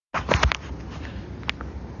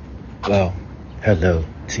Well, hello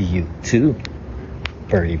to you too,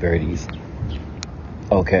 birdies.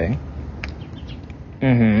 Okay.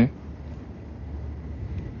 Mm-hmm.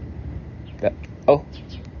 That, oh,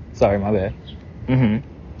 sorry, my bad.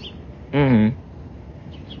 Mm-hmm. Mm-hmm.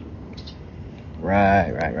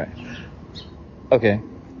 Right. Okay.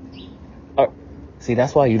 Uh, See,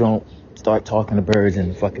 that's why you don't start talking to birds in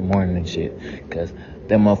the fucking morning and shit. Because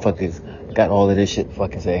them motherfuckers got all of this shit to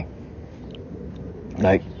fucking say.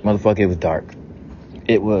 Like, motherfucker, it was dark.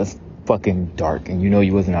 It was fucking dark. And you know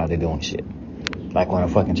you wasn't out there doing shit. Like when a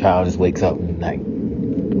fucking child just wakes up at night.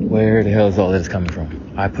 Where the hell is all this coming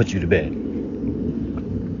from? I put you to bed.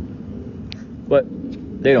 But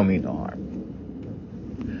they don't mean no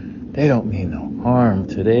harm. They don't mean no harm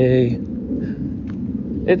today.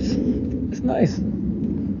 It's nice.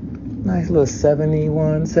 Nice little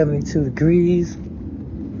 71, 72 degrees.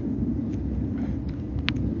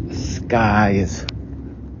 The sky is,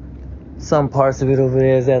 some parts of it over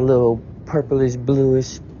there is that little purplish,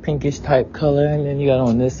 bluish, pinkish type color. And then you got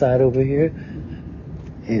on this side over here,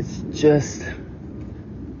 it's just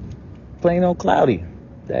plain old cloudy.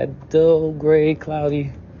 That dull, gray,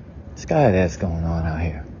 cloudy sky that's going on out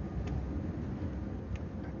here.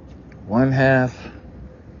 One half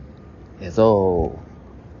is all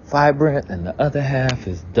vibrant and the other half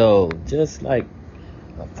is dull, just like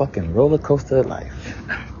a fucking roller coaster of life.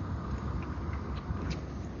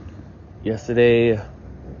 Yesterday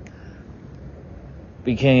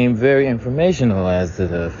became very informational as to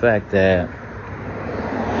the fact that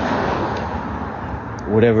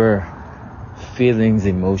whatever feelings,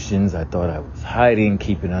 emotions I thought I was hiding,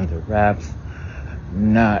 keeping under wraps,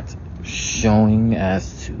 not showing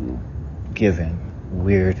as to given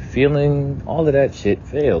weird feeling, all of that shit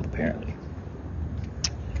failed apparently.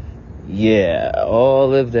 Yeah,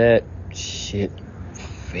 all of that shit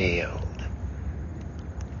failed.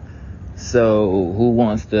 So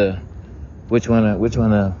which one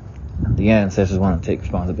of the ancestors want to take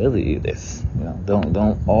responsibility of this? You know,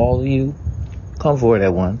 don't all of you come forward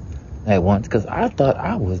at once, because I thought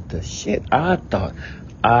I was the shit. I thought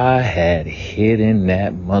I had hidden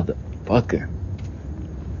that motherfucker.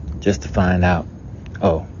 Just to find out,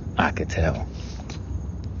 oh, I could tell.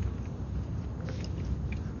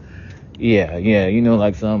 Yeah, you know,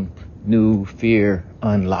 like some new fear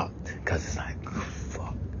unlocked, because it's like,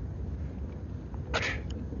 fuck.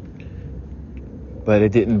 But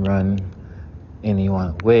it didn't run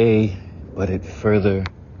anyone away, but it further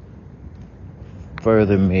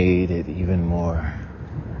made it even more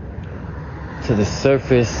to the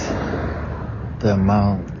surface, the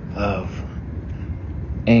amount of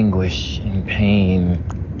anguish and pain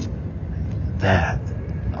that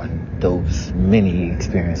those many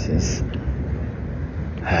experiences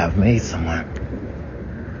have made someone.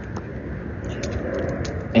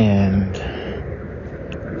 And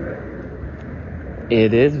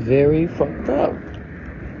it is very fucked up.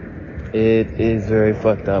 It is very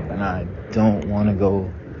fucked up, and I don't want to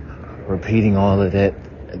go repeating all of that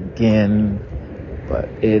again, but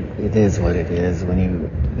it is what it is when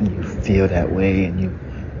you feel that way and you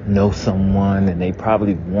know someone and they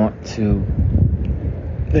probably want to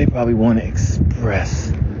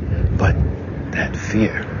express, but that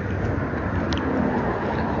fear.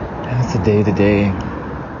 And it's a day to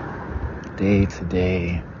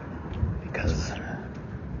day, because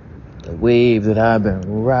the wave that I've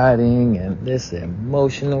been riding and this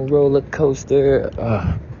emotional roller coaster,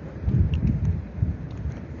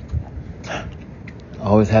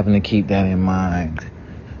 always having to keep that in mind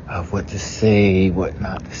of what to say, what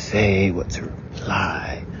not to say, what to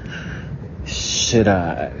reply. Should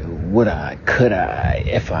I, would I, could I,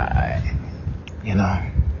 if I, you know.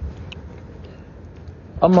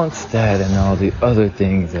 Amongst that and all the other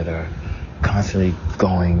things that are constantly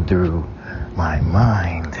going through my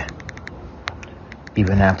mind.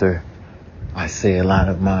 Even after I say a lot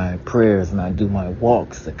of my prayers and I do my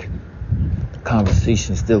walks, the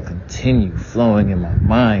conversations still continue flowing in my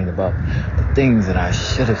mind about the things that I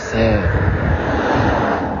should have said.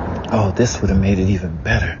 Oh, this would have made it even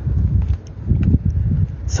better.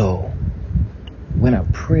 So, when a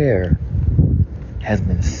prayer has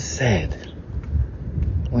been said,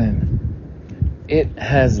 when it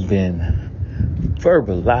has been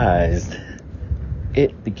verbalized,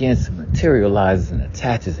 it begins to materialize and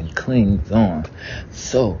attaches and clings on.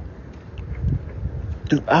 So,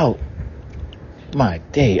 throughout my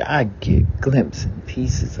day, I get glimpses and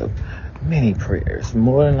pieces of many prayers.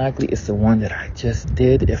 More than likely, it's the one that I just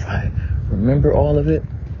did, if I remember all of it.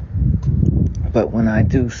 But when I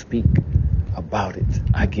do speak about it,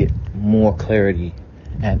 I get more clarity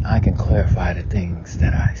and I can clarify the things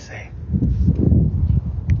that I say.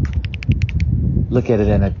 look at it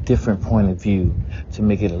in a different point of view to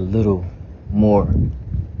make it a little more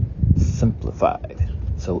simplified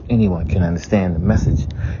so anyone can understand the message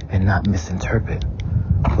and not misinterpret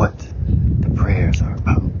what the prayers are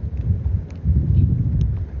about.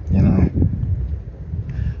 You know,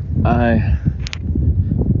 I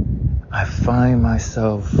find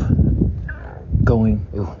myself going,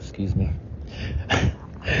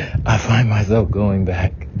 I find myself going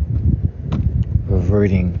back,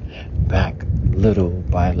 reverting back little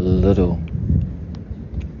by little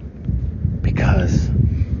because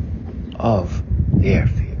of their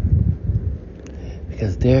fear.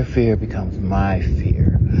 Because their fear becomes my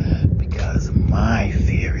fear. Because my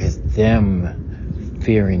fear is them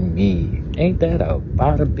fearing me. Ain't that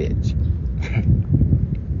about a bitch?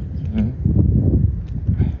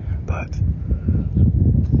 But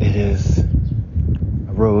it is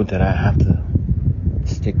a road that I have to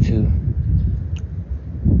stick to.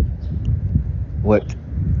 What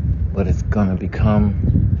it's gonna become,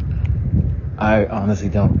 I honestly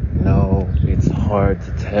don't know. It's hard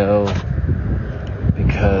to tell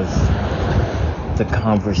because the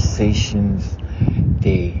conversations,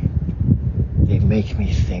 they make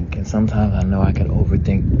me think, and sometimes I know I can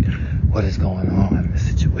overthink what is going on, the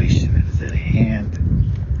situation that is at hand.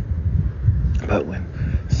 But when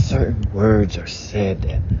certain words are said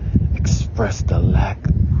that express the lack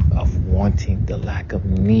of wanting, the lack of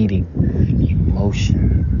needing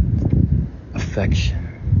emotion, affection,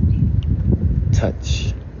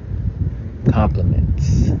 touch,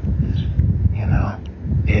 compliments, you know,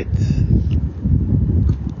 it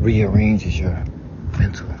rearranges your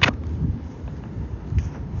mental,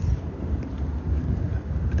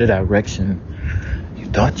 the direction you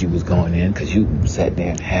thought you was going in, because you sat there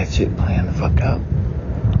and had shit planned the fuck out,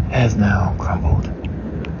 has now crumbled.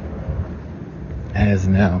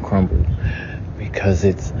 Because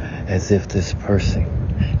it's as if this person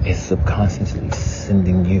is subconsciously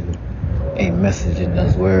sending you a message in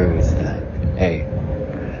those words like, hey,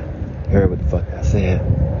 you heard what the fuck I said.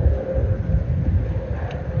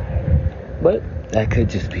 But that could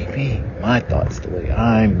just be me, my thoughts, the way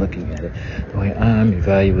I'm looking at it, the way I'm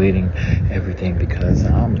evaluating everything, because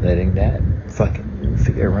I'm letting that fucking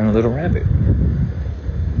fear run a little rampant.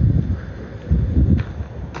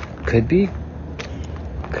 Could be,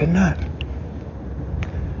 could not.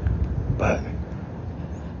 But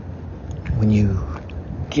when you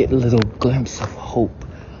get a little glimpse of hope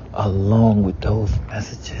along with those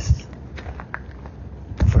messages,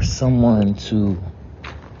 for someone to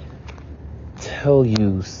tell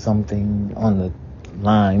you something on the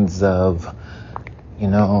lines of, you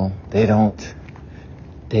know, they don't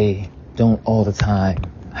all the time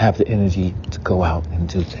have the energy to go out and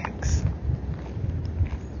do things.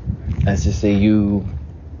 Let's just say you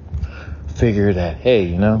figure that, hey,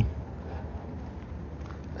 you know,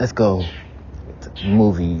 let's go to the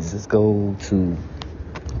movies, let's go to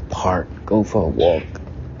a park, go for a walk,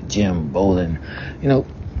 gym, bowling, you know,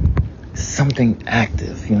 something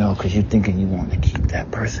active, you know, because you're thinking you want to keep that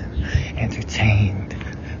person entertained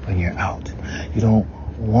when you're out. You don't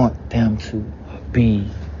want them to be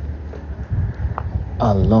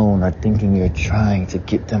alone, or thinking you're trying to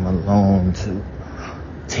get them alone to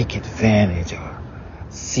take advantage or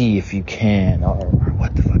see if you can, or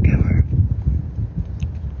what the fuck ever.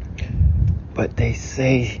 But they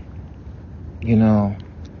say, you know,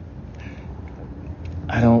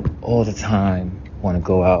 I don't all the time want to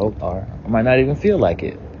go out, or I might not even feel like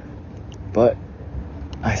it, but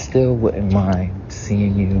I still wouldn't mind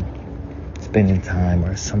seeing you, spending time,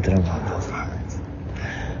 or something along those lines.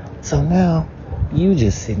 So now you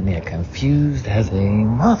just sitting there confused as a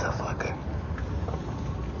motherfucker.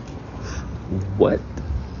 What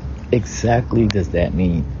exactly does that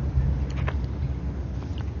mean?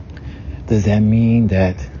 Does that mean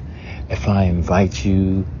that if I invite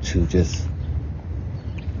you to just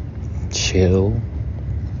chill,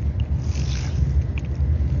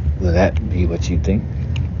 will that be what you think?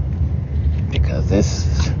 Because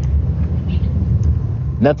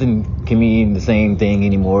nothing can mean the same thing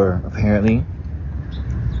anymore, apparently.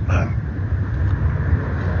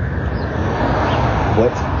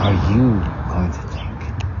 What are you going to think?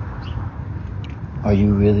 Are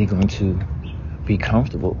you really going to be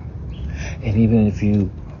comfortable? And even if you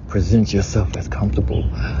present yourself as comfortable,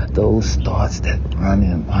 those thoughts that run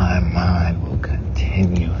in my mind will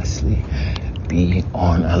continuously be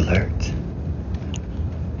on alert,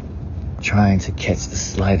 trying to catch the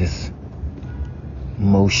slightest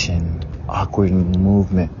motion, awkward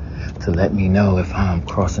movement, to let me know if I'm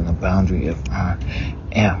crossing a boundary, if I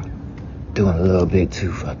am doing a little bit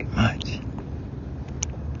too fucking much.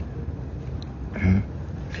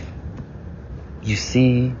 You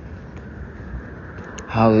see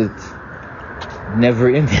how it's never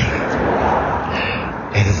ending.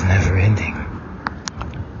 It is never ending.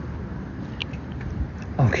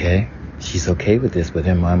 Okay, she's okay with this, but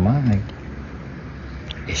in my mind,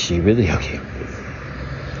 is she really okay with this?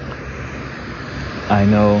 I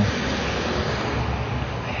know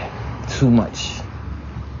too much.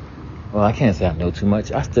 Well, I can't say I know too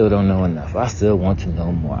much. I still don't know enough. I still want to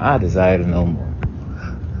know more. I desire to know more.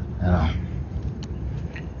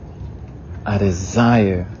 I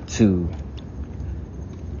desire to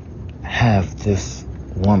have this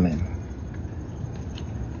woman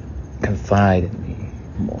confide in me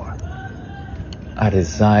more. I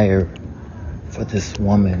desire for this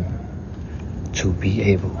woman to be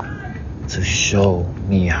able to show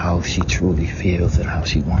me how she truly feels and how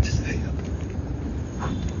she wants to feel.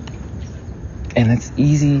 And it's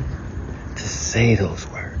easy to say those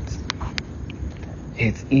words.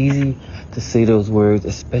 It's easy to say those words,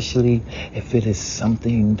 especially if it is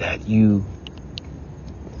something that you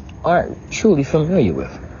aren't truly familiar with.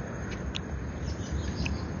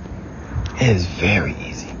 It is very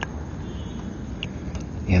easy.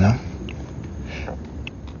 You know?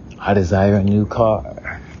 I desire a new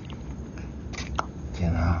car. You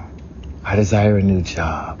know? I desire a new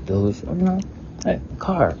job. Those,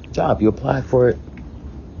 car, job, you apply for it.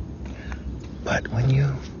 But when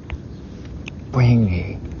you bring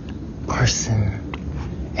a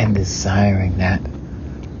person and desiring that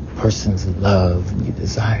person's love, you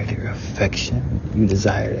desire their affection, you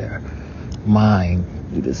desire their mind,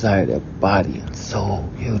 you desire their body and soul,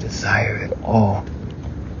 you desire it all.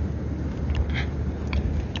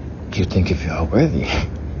 You think if you're worthy,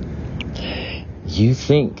 you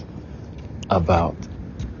think about,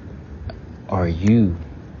 are you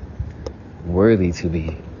worthy to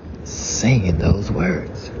be saying those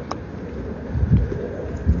words?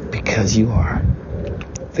 Because you are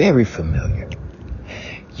very familiar.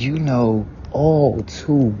 You know all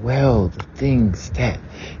too well the things that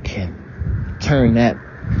can turn that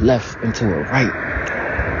left into a right.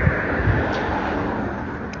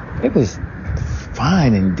 It was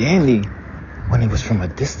fine and dandy when it was from a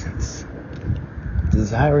distance.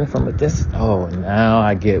 Desiring from a distance. Oh, now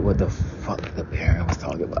I get what the fuck the parent was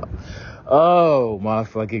talking about. Oh, my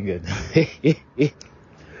fucking goodness.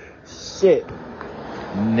 Shit.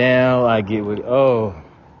 Now I get what... Oh.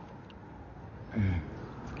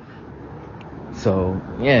 So,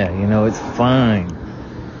 yeah, it's fine.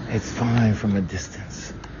 It's fine from a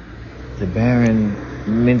distance. The Baron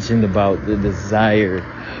mentioned about the desire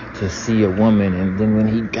to see a woman, and then when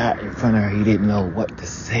he got in front of her, he didn't know what to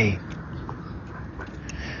say.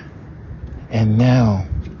 And now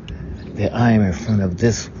that I am in front of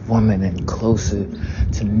this woman and closer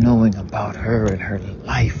to knowing about her and her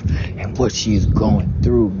life and what she's going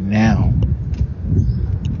through now,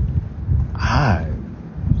 I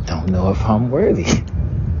don't know if I'm worthy.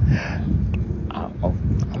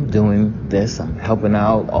 I'm doing this, I'm helping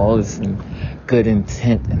out, all this in good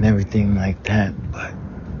intent and everything like that, but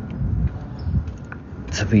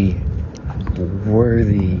to be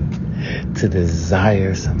worthy to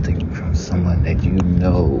desire something from someone that you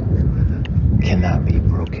know cannot be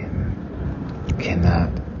broken, cannot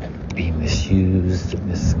be misused,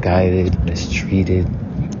 misguided, mistreated,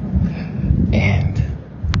 and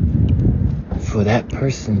for that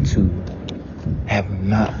person to have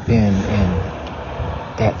not been in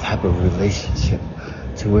that type of relationship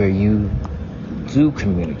to where you do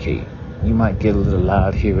communicate. You might get a little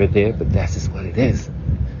loud here or there, but that's just what it is.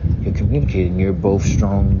 You're communicating. You're both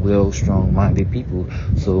strong-willed, strong-minded people.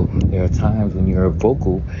 So there are times when you're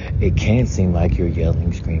vocal, it can seem like you're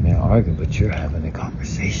yelling, screaming, arguing, but you're having a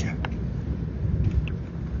conversation.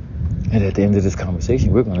 And at the end of this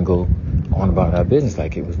conversation, we're going to go on about our business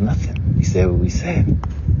like it was nothing. We said what we said.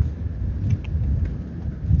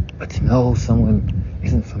 But to know someone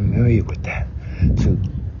isn't familiar with that,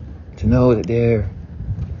 to know that their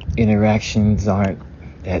interactions aren't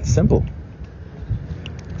that simple.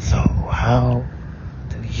 So how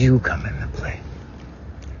do you come into play?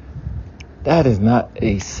 That is not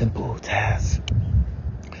a simple task.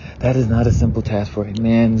 That is not a simple task for a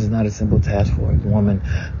man. It's not a simple task for a woman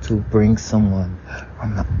to bring someone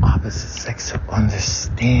from the opposite sex to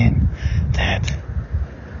understand that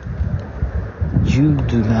you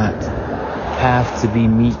do not have to be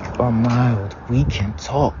meek or mild. We can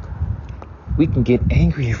talk. We can get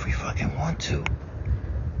angry if we fucking want to.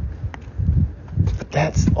 But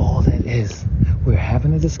that's all that is. We're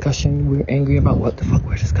having a discussion. We're angry about what the fuck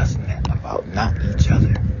we're discussing about, not each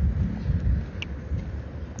other.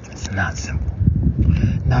 It's not simple.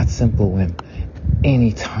 Not simple when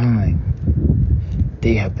any time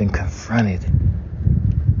they have been confronted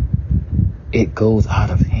it goes out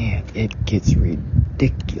of hand. It gets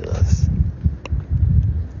ridiculous.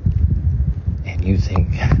 And you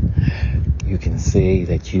think you can say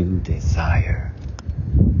that you desire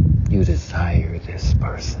this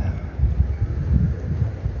person.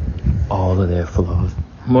 All of their flaws.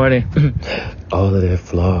 Morning. All of their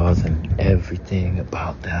flaws and everything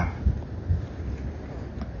about them.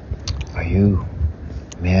 Are you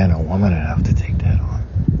man or woman enough to take that on?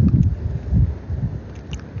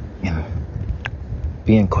 And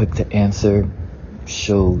being quick to answer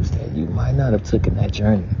shows that you might not have taken that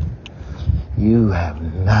journey. You have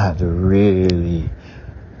not really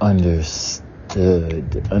understand.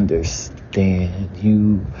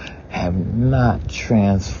 You have not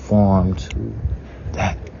transformed to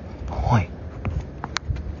that point.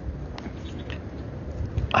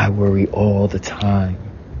 I worry all the time,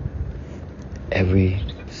 every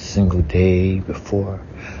single day, before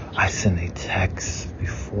I send a text,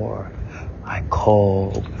 before I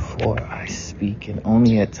call, before I speak, and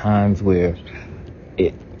only at times where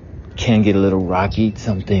it can get a little rocky,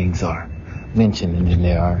 some things are mentioned and then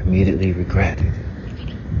they are immediately regretted.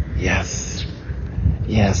 Yes,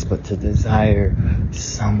 but to desire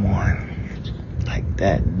someone like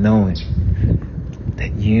that, knowing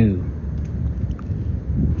that you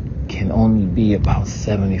can only be about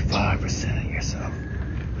 75% of yourself.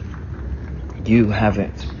 You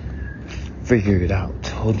haven't figured it out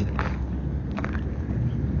totally.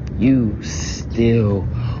 You still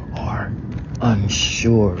are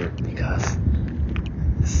unsure because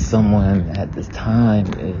someone at this time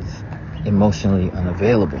is emotionally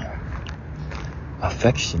unavailable,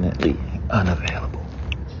 affectionately unavailable,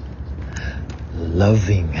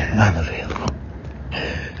 loving unavailable.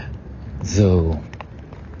 So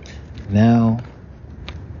now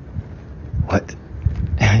what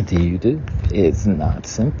do you do? It's not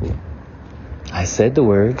simple. I said the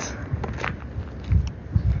words.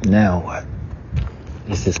 Now what?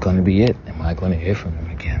 Is this going to be it? Am I going to hear from him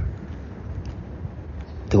again?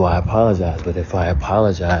 Do I apologize? But if I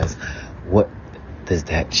apologize, what does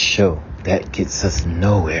that show? That gets us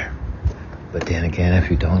nowhere. But then again, if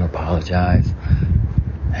you don't apologize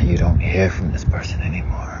and you don't hear from this person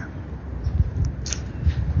anymore,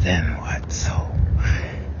 then what? So,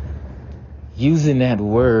 using that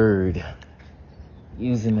word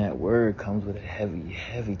comes with a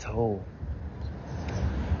heavy toll.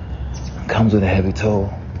 Comes with a heavy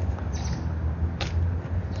toll.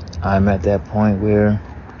 I'm at that point where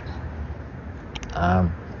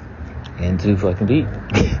I'm in too fucking deep.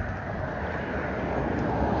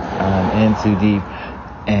 I'm in too deep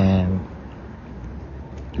and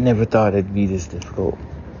never thought it'd be this difficult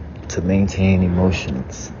to maintain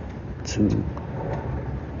emotions, to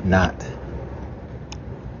not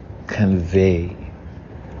convey,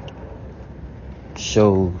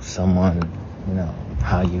 show someone,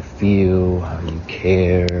 how you feel, how you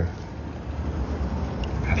care,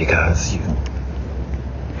 because you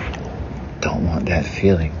don't want that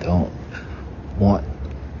feeling, don't want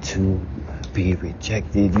to be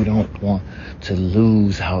rejected, you don't want to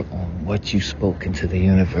lose out on what you spoke into the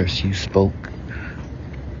universe. You spoke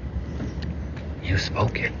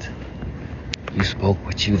it. You spoke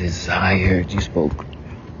what you desired. You spoke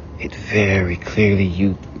it very clearly.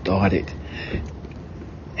 You thought it.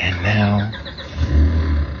 And now,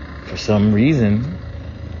 for some reason,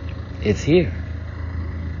 it's here.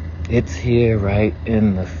 It's here right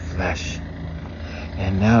in the flesh.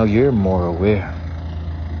 And now you're more aware.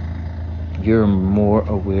 You're more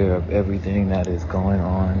aware of everything that is going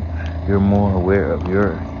on. You're more aware of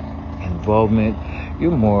your involvement.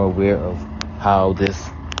 You're more aware of how this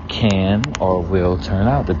can or will turn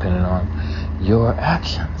out depending on your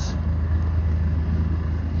actions.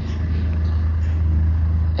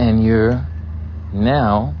 And you're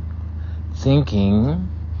now thinking,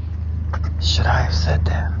 should I have said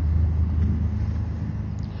that?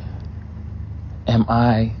 Am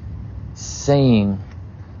I saying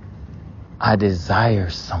I desire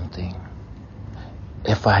something?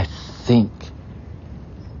 If I think,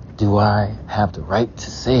 do I have the right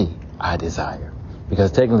to say I desire?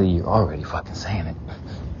 Because technically you're already fucking saying it.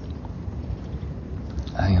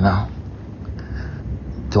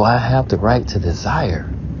 Do I have the right to desire?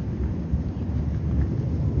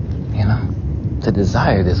 To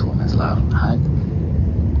desire this woman's love. I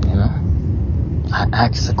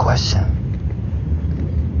asked a question.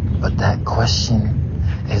 But that question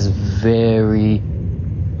is very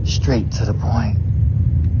straight to the point.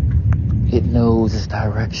 It knows its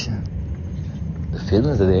direction. The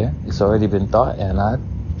feelings are there. It's already been thought, and I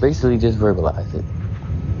basically just verbalized it.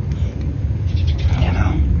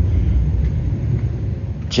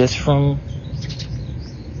 Just from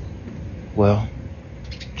well,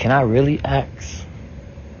 can I really ask?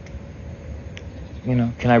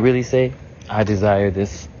 Can I really say, I desire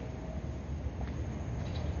this?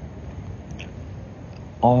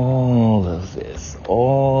 All of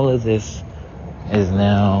this is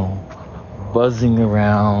now buzzing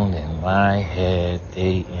around in my head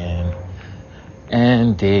day in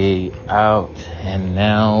and day out. And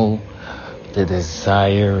now the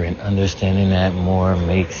desire and understanding that more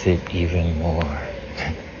makes it even more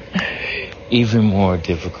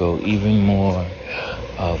difficult, even more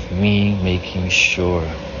of me making sure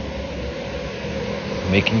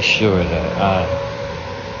that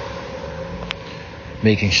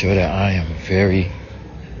I am very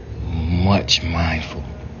much mindful.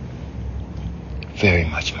 Very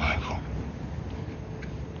much mindful.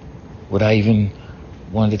 What I even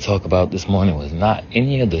wanted to talk about this morning was not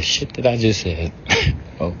any of the shit that I just said.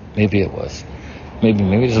 Oh, maybe it was. Maybe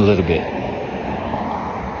just a little bit.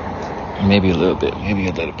 Maybe a little bit,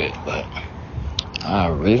 but I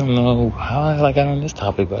really don't know how I got on this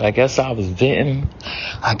topic, but I guess I was venting.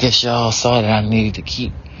 I guess y'all saw that I needed to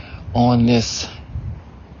keep on this.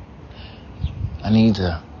 I need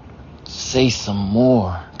to say some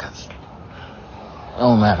more, because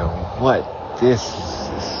no matter what, this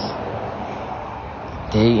is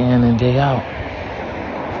day in and day out.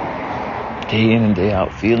 Day in and day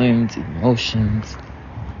out. Feelings, emotions,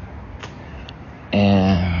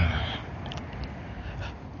 and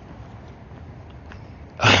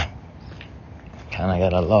kind of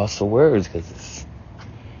got a loss for words, because it's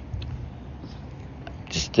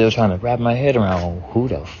just still trying to wrap my head around who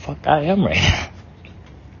the fuck I am right now.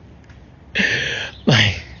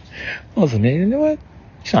 Like, also, you know what?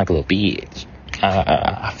 She's like a little bitch.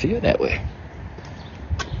 I feel that way.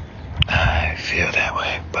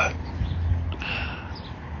 But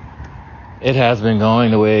it has been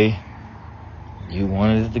going the way you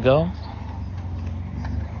wanted it to go.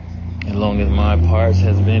 As long as my parts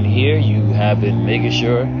has been here, you have been making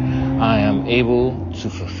sure I am able to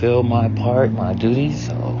fulfill my part, my duties.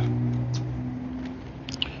 So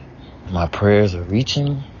my prayers are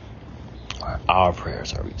reaching. Or our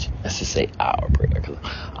prayers are reaching. Let's just say our prayer, because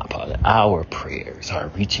I apologize. Our prayers are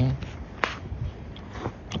reaching.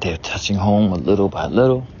 They're touching home a little by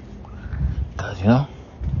little. Because,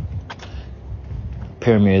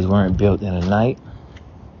 pyramids weren't built in a night.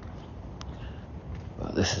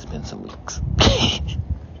 Well, this has been some weeks.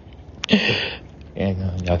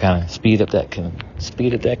 And y'all kind of speed up that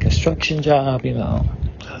construction job,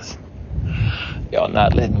 because y'all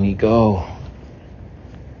not letting me go.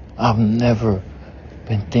 I've never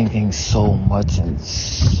been thinking so much and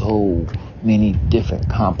so many different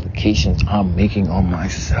complications I'm making on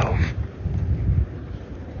myself.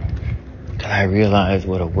 That I realized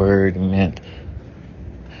what a word meant.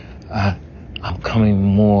 I'm coming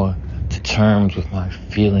more to terms with my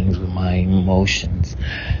feelings, with my emotions,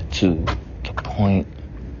 to the point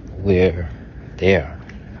where they're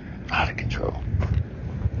out of control.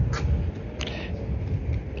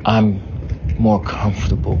 I'm more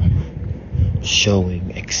comfortable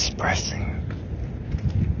expressing.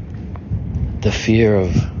 The fear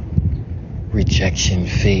of rejection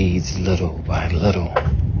fades little by little.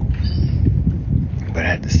 But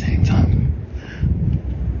at the same time,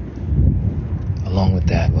 along with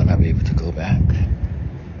that, will I be able to go back?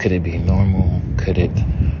 Could it be normal? Could it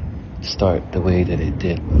start the way that it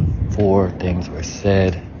did before things were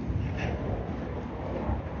said?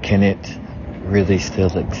 Can it really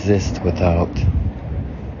still exist without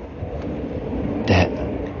that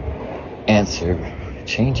answer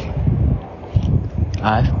changing?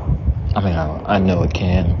 I know it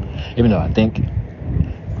can, even though I think,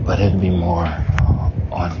 but it'd be more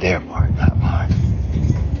on their part, not mine.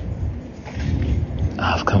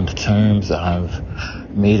 I've come to terms, I've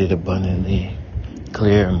made it abundantly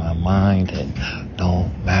clear in my mind that no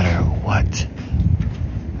matter what,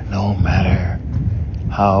 no matter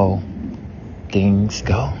how things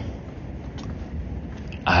go,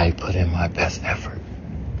 I put in my best effort.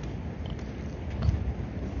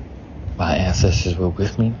 My ancestors were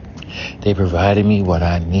with me. They provided me what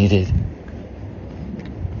I needed.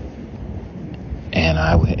 And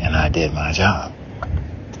I went and I did my job.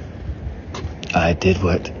 I did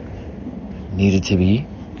what needed to be,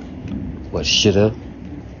 what should have,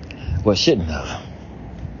 what shouldn't have.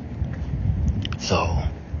 So,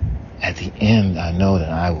 at the end, I know that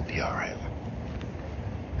I will be alright.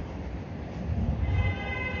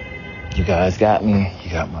 You guys got me.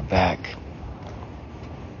 You got my back.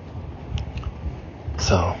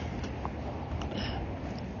 So,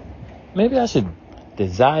 maybe I should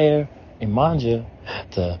desire Imanja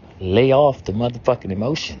to lay off the motherfucking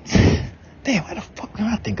emotions. Damn, why the fuck did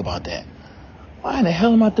I think about that? Why in the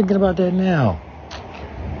hell am I thinking about that now?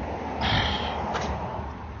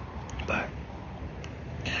 But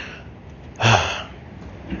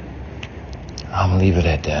I'm gonna leave it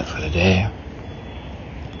at that for today.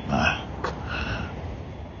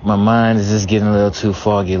 My mind is just getting a little too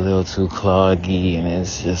foggy, a little too cloggy, and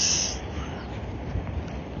it's just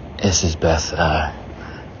best I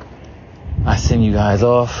send you guys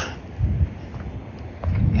off.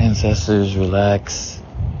 Ancestors, relax.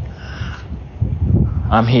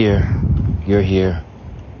 I'm here. You're here.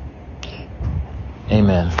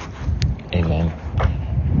 Amen. Amen.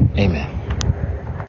 Amen.